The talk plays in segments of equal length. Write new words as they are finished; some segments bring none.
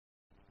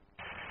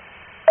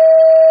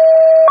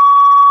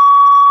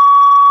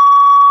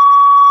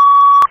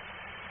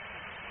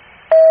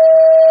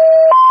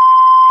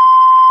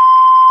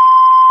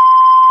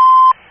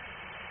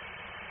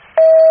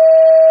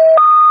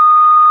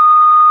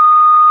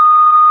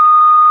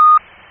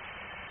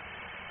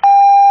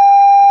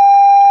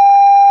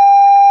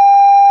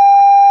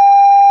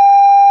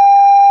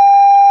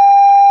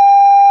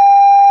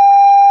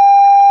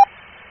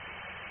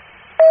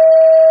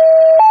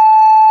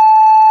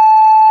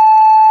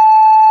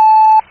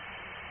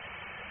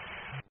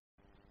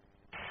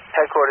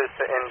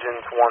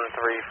Engines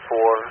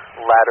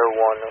 134, Ladder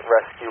 1,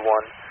 Rescue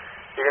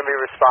 1. You're going to be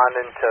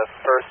responding to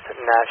First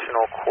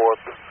National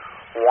Corp.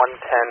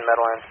 110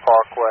 Meadowlands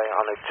Parkway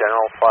on a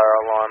general fire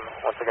alarm.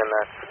 Once again,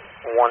 that's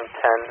 110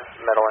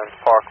 Meadowlands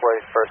Parkway,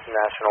 First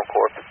National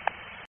Corp.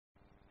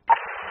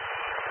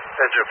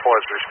 Engine 4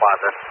 is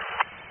responding.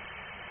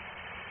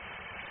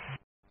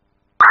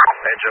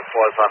 Engine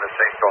 4 is on the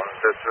same phone.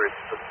 It's a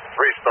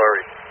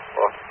three-story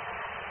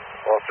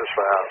office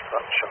warehouse.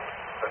 Not sure.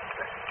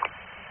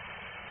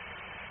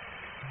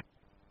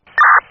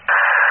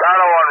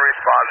 Ladder 1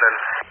 responding.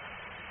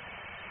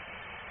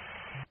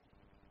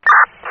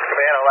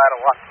 Command of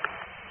Ladder 1.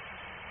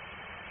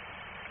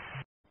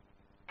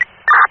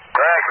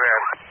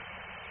 Diagram.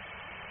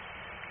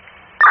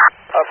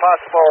 A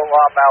possible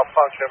alarm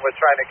malfunction. We're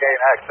trying to gain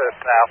access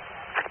now.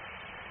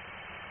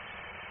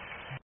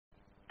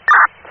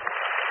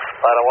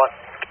 Ladder 1.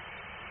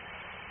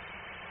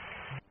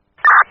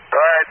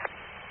 Go ahead.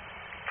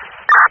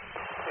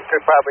 You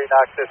could probably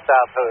knock this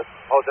down to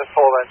just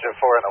hold engine 4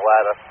 in the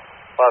ladder.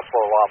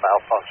 Possible alarm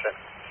malfunction.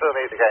 Still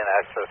need to gain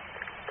access.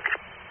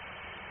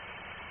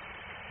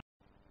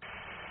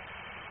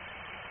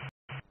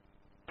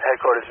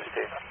 Headquarters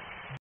received.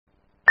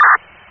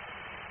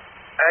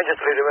 Engine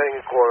 3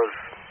 remaining in quarters.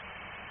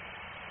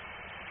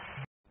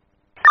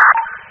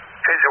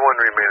 Engine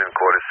 1 remaining in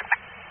quarters.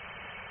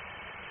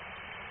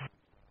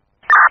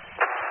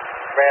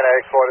 Man,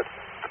 headquarters.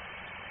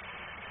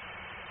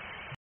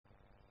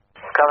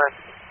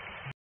 Coming.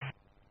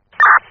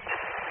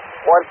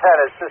 110,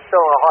 is this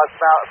still a Horse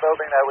Mountain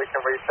building that we can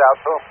reach out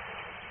to?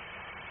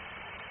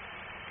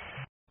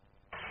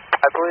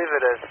 I believe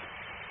it is.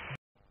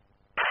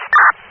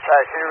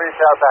 Can you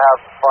reach out to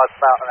Horse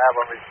Mountain and have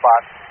them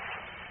respond?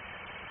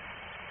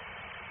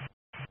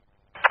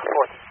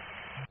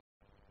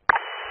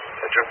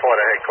 Engine 4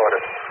 to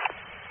headquarters.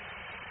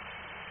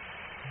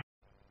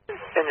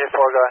 Engine 4,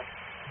 go ahead.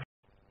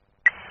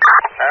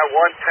 At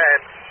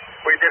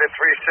 110, we did a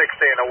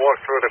 360 and a walk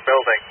through the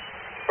building.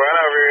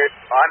 We're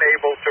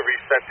unable to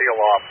reset the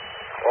alarm.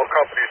 All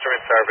companies are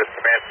in service.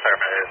 Command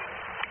terminated.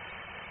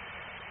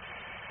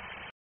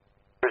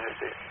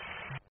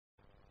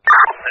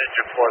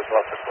 Engine 4 is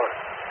off the floor.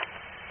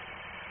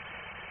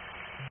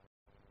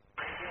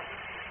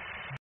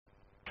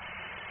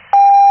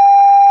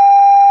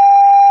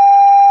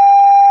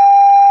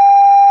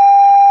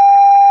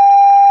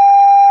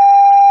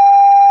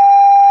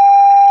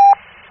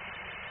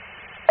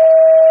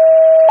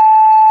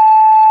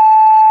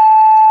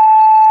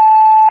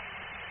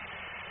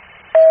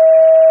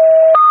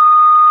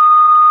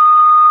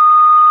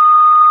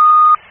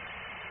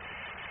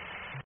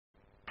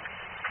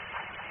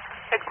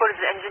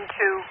 Headquarters Engine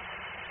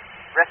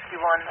 2,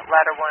 Rescue 1,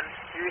 Ladder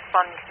 1. You're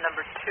responding to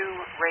number 2,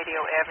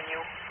 Radio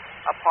Avenue,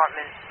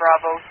 apartment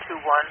Bravo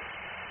 21,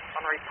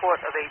 on a report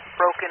of a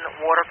broken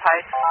water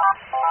pipe.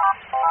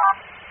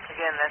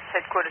 Again, that's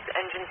Headquarters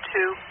Engine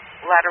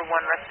 2, Ladder 1,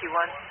 Rescue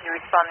 1. You're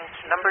responding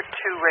to number 2,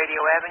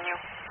 Radio Avenue,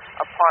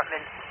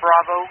 apartment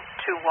Bravo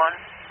 21,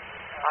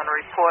 on a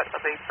report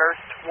of a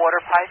burst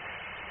water pipe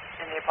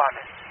in the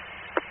apartment.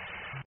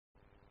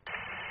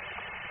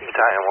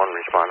 Battalion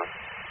 1 responding.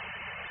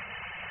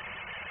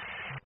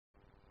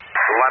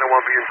 Ladder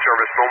 1 be in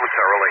service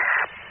momentarily.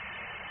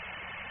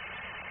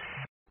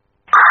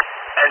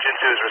 Engine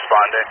 2 is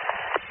responding.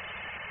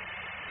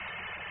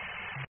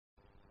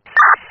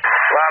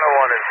 Ladder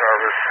 1 in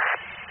service.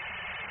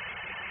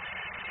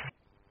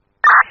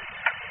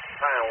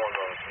 Ladder 1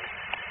 on the scene.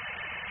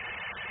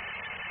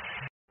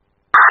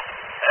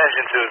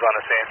 Engine 2 is on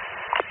the scene.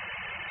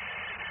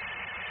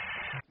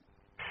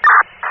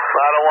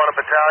 Ladder 1 a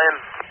battalion.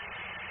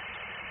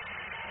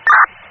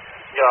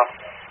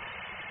 Yeah.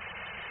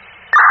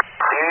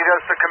 Do you need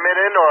us to come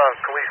in or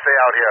can we stay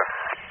out here?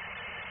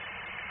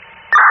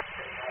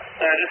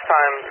 This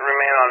time,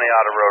 remain on the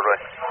outer roadway.